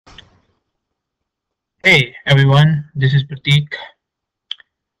Hey everyone, this is Pratik.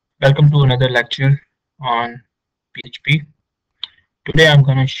 Welcome to another lecture on PHP. Today I'm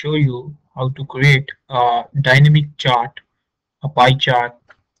going to show you how to create a dynamic chart, a pie chart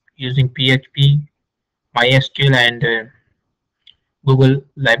using PHP, MySQL and Google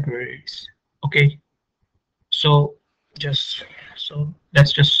libraries. Okay, so just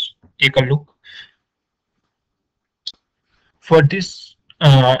let's just take a look. For this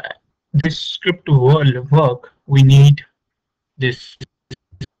script to work, we need this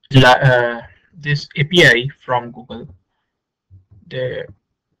this API from Google. The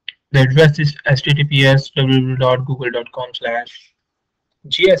The address is https www.google.com/JS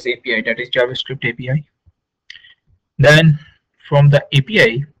that is JavaScript API. Then from the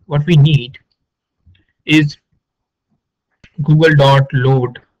API, what we need is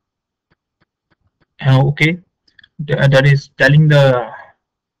google.load. Okay, that is telling the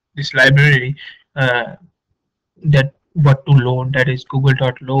this library uh, that what to load. That is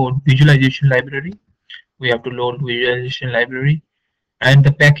google.load visualization library. We have to load visualization library and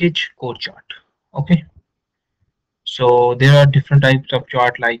the package core chart. Okay, so there are different types of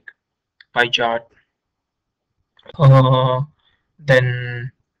chart like pie chart, uh,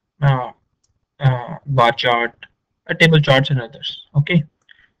 then uh, bar chart, table charts, and others. Okay,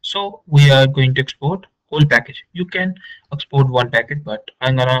 so we are going to export whole package. You can export one package, but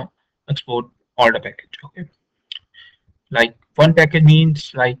I'm gonna export all the package. Okay, like one package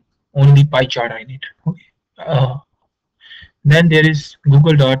means like only pie chart I need. Okay, then there is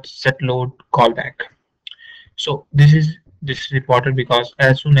google.setLoad callback. So this is important because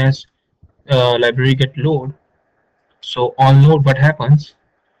as soon as library get load, so on load what happens,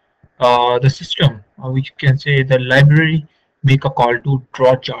 the system, we can say the library, make a call to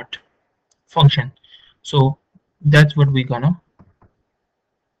draw chart function. So that's what we're gonna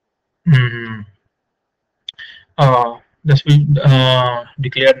mm, this will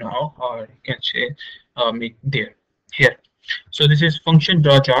declare now, or you can say make there here. So this is function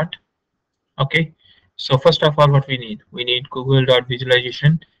draw chart. Okay. So first of all, what we need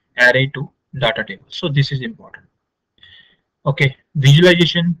google.visualization array to data table. So this is important. Okay,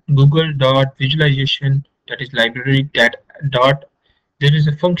 visualization google.visualization, that is library that dot, there is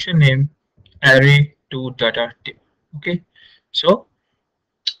a function name array to data table. Okay, so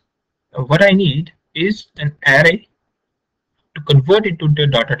what I need is an array to convert it to the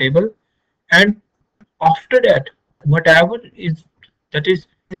data table, and after that whatever is that is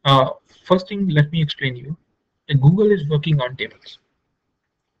first thing, let me explain you. The Google is working on tables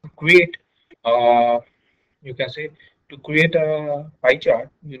to create, uh, you can say, to create a pie chart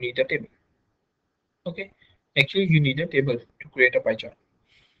you need a table. Okay, actually you need a table to create a pie chart.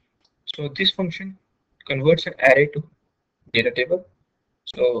 So this function converts an array to data table.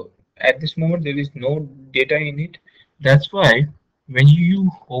 So at this moment there is no data in it. That's why when you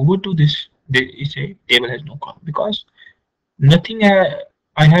hover to this, there is a table has no column because nothing.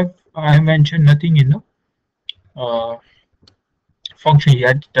 I have mentioned nothing in the uh, function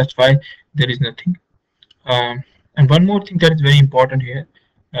yet. That's why there is nothing. And one more thing that is very important here,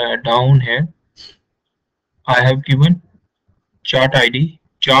 down here, I have given chart ID,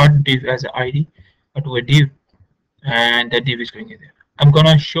 chart div as an ID, to a div, and that div is going in there. I'm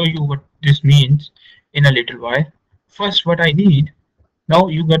gonna show you what this means in a little while. First, what I need, now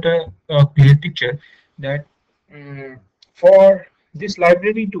you got a clear picture that for this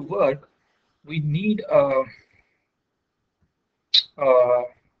library to work, we need uh, a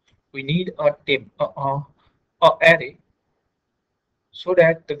table, a array, so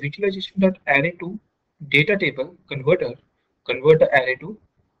that the visualization dot array to data table converter convert the array to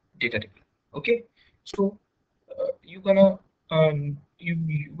data table. Okay, so you gonna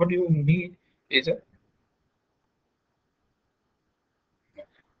what you need is a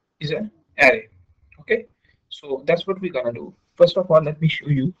an array. Okay, so that's what we're gonna do. First of all, let me show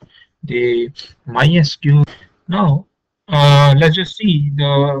you the MySQL. Now let's just see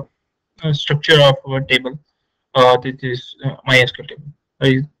the structure of our table. This is MySQL table.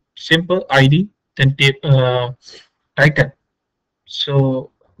 Very simple ID, then title.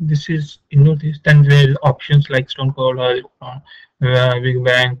 So this is, you know, this, then there are options like Stone Cold, Big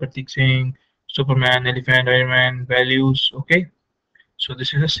Bang, Pratik Singh, Superman, Elephant, Iron Man, values. Okay, so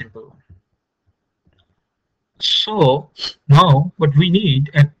this is a simple one. So now what we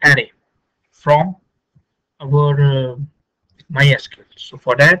need an array from our MySQL. So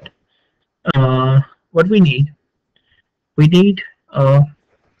for that, uh, what we need uh,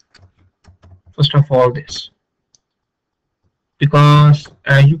 first of all this, because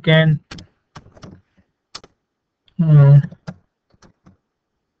you can uh,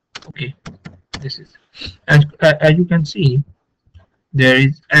 okay, this is, as you can see, there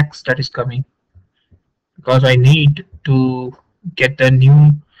is X that is coming because I need to get the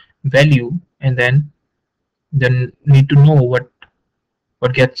new value, and then need to know what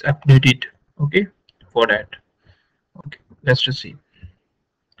gets updated. Okay, for that. Okay, let's just see.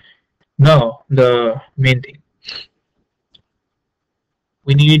 Now the main thing,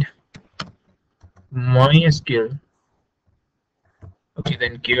 we need MySQL. Okay,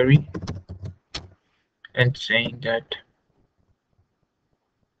 then query and saying that,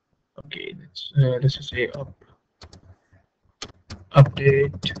 okay, let's just say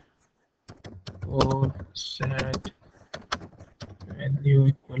update or set value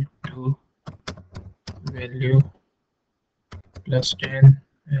equal to value plus 10,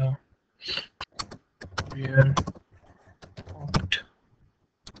 yeah, where opt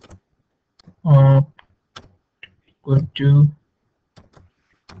equal to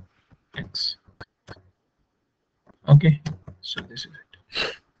X. Okay, so this is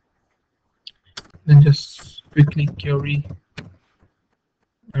it. Then just quickly query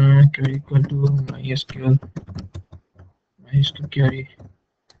equal to MySQL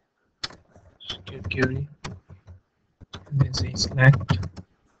query, and then say select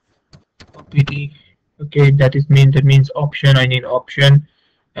opt. Okay, that means option. I need option.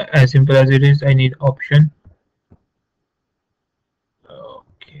 As simple as it is, I need option.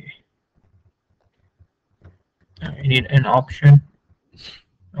 Okay, I need an option.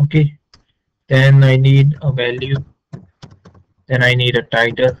 Okay, then I need a value, then I need a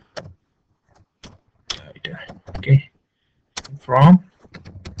title. Okay, from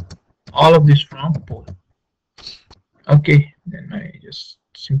all of this from poll. Okay, then I just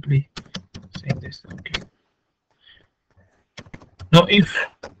simply say this. Okay, now if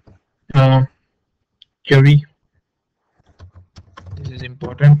uh, query, this is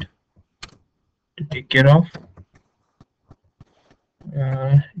important to take care of,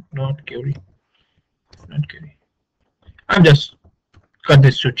 not query, I'm just cut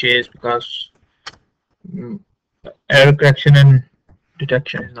this to chase because error correction and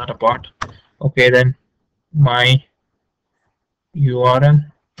detection is not a part. Okay, then my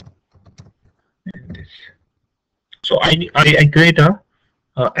URL and this. So I create a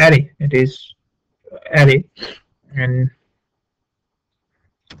array. It is array, and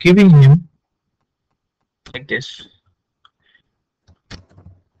giving him like this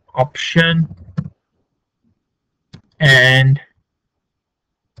option and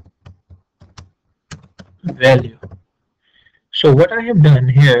value. So what I have done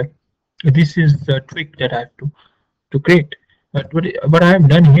here, this is the trick that I have to create. But what I have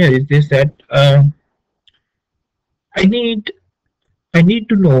done here is this, that I need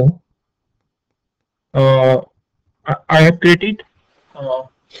to know. I have created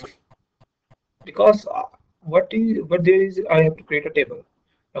because what there is, I have to create a table.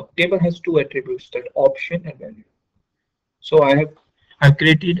 Now table has two attributes, that option and value. So I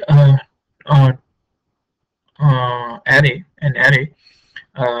created a an array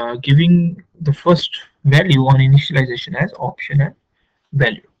giving the first value on initialization as option and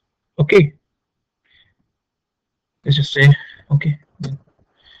value. Okay, let's just say okay.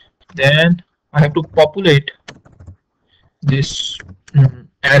 Then I have to populate this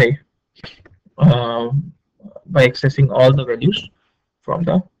array uh, by accessing all the values from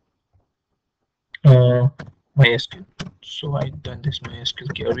the MySQL. So I done this MySQL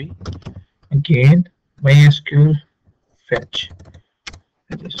query again. MySQL fetch.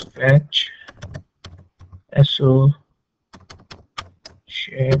 Just fetch so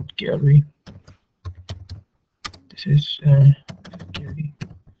shared query. This is query,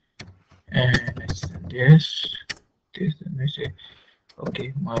 and I send this, and I say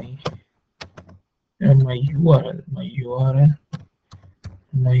okay, my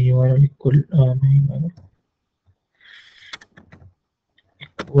URL equal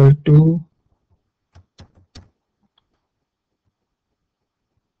equal to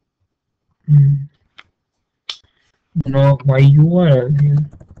my URL here.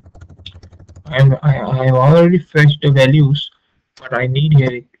 I've already fetched the values. What I need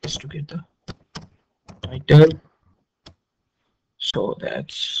here is to get the title. So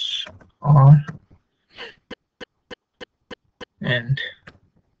that's R and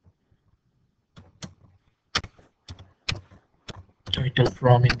title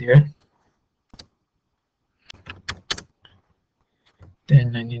from in there.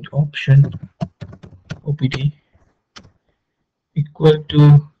 Then I need option opt equal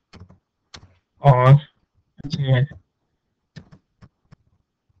to R and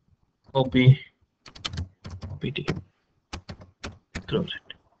opt close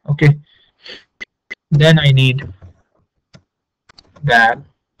it. Okay, Then I need val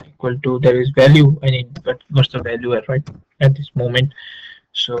equal to, there is value I need, but what's the value at right at this moment?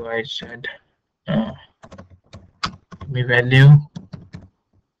 So I said uh, give me value.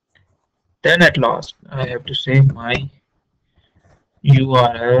 Then at last I have to say my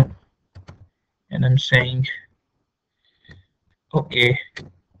URL, and I'm saying okay,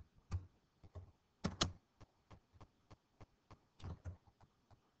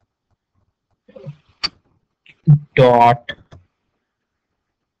 dot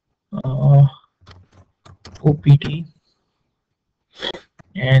uh, opt,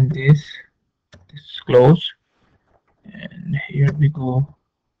 and this is close, and here we go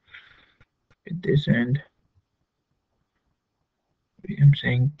with this, and I'm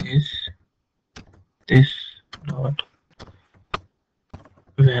saying this dot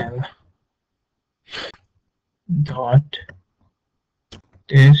val dot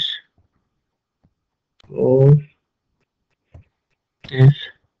this close this.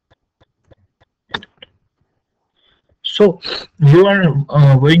 So you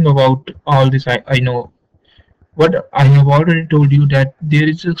are worrying about all this. I know, what I have already told you, that there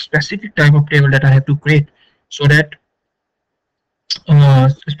is a specific type of table that I have to create, so that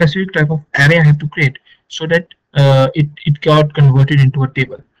specific type of array I have to create, so that it got converted into a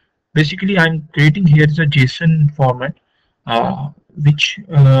table. Basically, I'm creating here is a JSON format, uh, which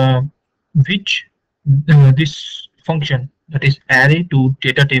uh, which this function, that is array to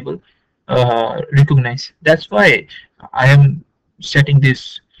data table, recognize. That's why I am setting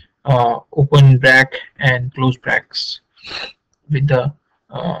this open bracket and close brackets with the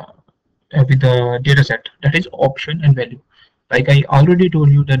uh, with the data set, that is option and value. Like I already told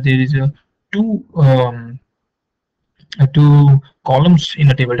you that there is a two columns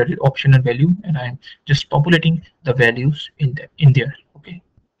in a table, that is option and value, and I'm just populating the values in there. Okay,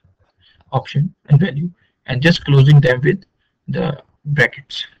 option and value, and just closing them with the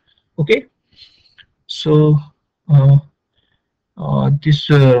brackets. Okay, so uh, this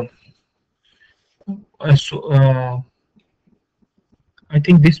so I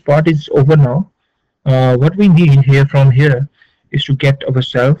think this part is over now. What we need here from here is to get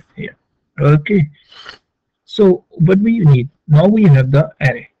ourselves here. Okay, so what we need now, we have the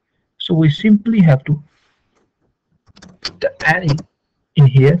array, so we simply have to put the array in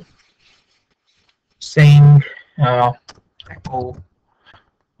here, saying echo.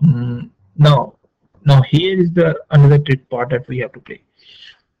 Now here is the another trick part that we have to play.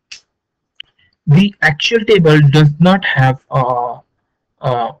 The actual table does not have a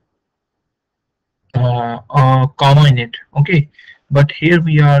comma in it. Okay, but here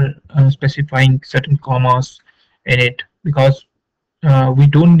we are specifying certain commas in it, because we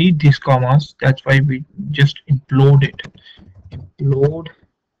don't need these commas. That's why we just implode it. Implode.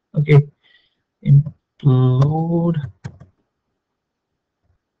 Okay, implode.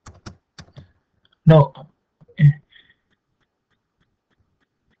 No,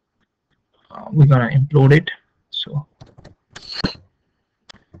 we're gonna implode it. So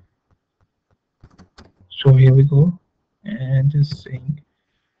here we go, and just saying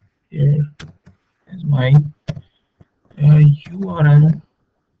here is my URL,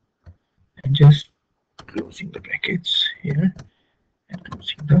 and just closing the brackets here and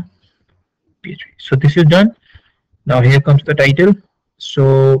closing the PHP. So this is done. Now here comes the title.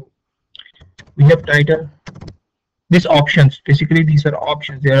 So we have title. These options, basically these are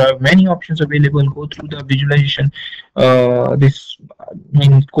options. There are many options available. Go through the visualization. This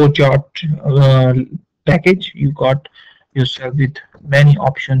in code chart package, you got yourself with many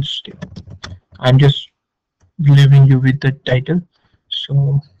options. I'm just leaving you with the title.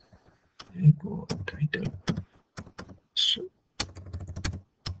 So go title. So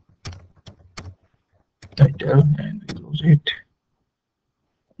title, and we close it.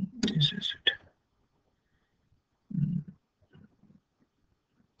 This is it.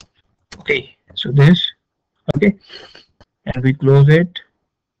 Okay, so this, okay, and we close it.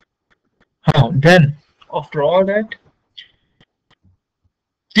 Then after all that,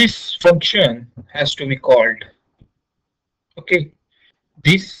 this function has to be called. Okay,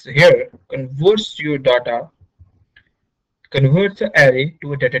 this here converts your data, converts the array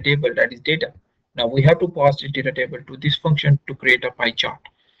to a data table, that is data. Now we have to pass this data table to this function to create a pie chart.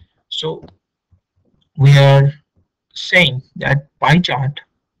 So we are saying that pie chart.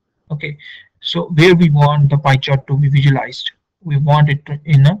 Okay, so where we want the pie chart to be visualized, we want it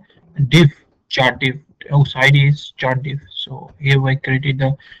in a div, chart div, whose ID is chart div. So here I created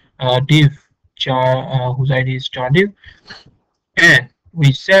the div chart whose ID is chart div, and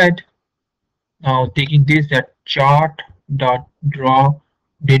we said now taking this, that chart dot draw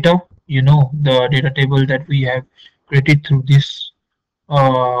data the data table that we have created through this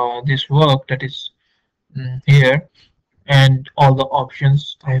work that is here, and all the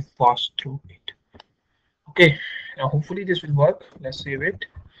options I have passed through it. Okay, now hopefully this will work. Let's save it.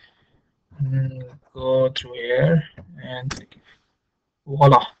 Go through here and click it.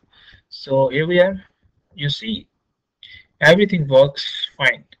 Voila. So here we are. You see, everything works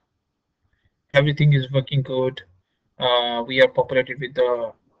fine. Everything is working good. We are populated with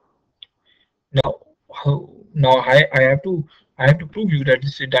the now. Now I have to prove you that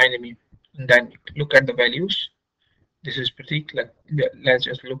this is dynamic. Then look at the values. This is pretty. Let's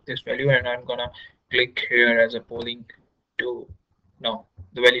just look this value, and I'm gonna click here as a polling to now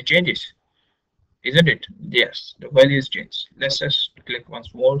the value changes, isn't it? Yes, the value is changed. Let's just click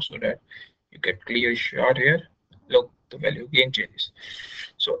once more so that you get clear shot here. Look, the value again changes.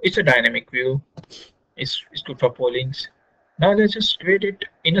 So it's a dynamic view. It's good for pollings. Now let's just create it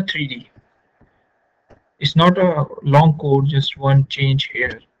in a 3D. It's not a long code, just one change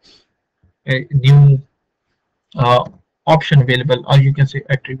here. A new uh, option available, or you can say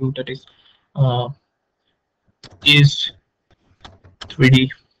attribute, that uh, is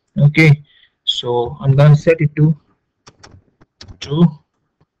 3D. Okay, so I'm gonna set it to true.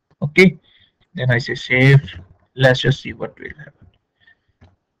 Okay, then I say save. Let's just see what will happen.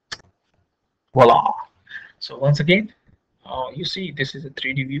 Voila. So once again, you see this is a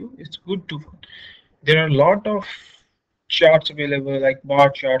 3D view. It's good to. There are a lot of charts available like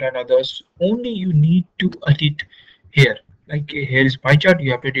bar chart and others. Only you need to edit here. Like here is pie chart. You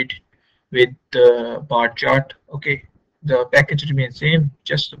have to edit with the bar chart. Okay, the package remains same.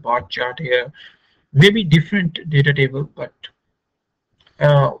 Just the bar chart here. Maybe different data table, but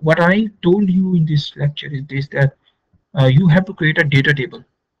what I told you in this lecture is this, that you have to create a data table.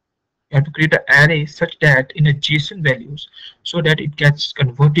 You have to create an array such that in a JSON values, so that it gets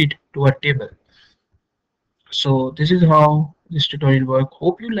converted to a table. So this is how this tutorial work.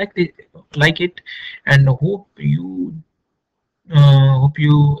 Hope you like it, and hope you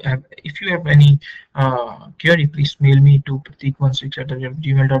have. If you have any query, please mail me to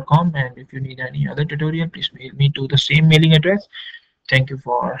pratik16@gmail.com, and if you need any other tutorial, please mail me to the same mailing address. Thank you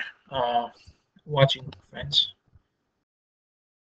for watching, friends.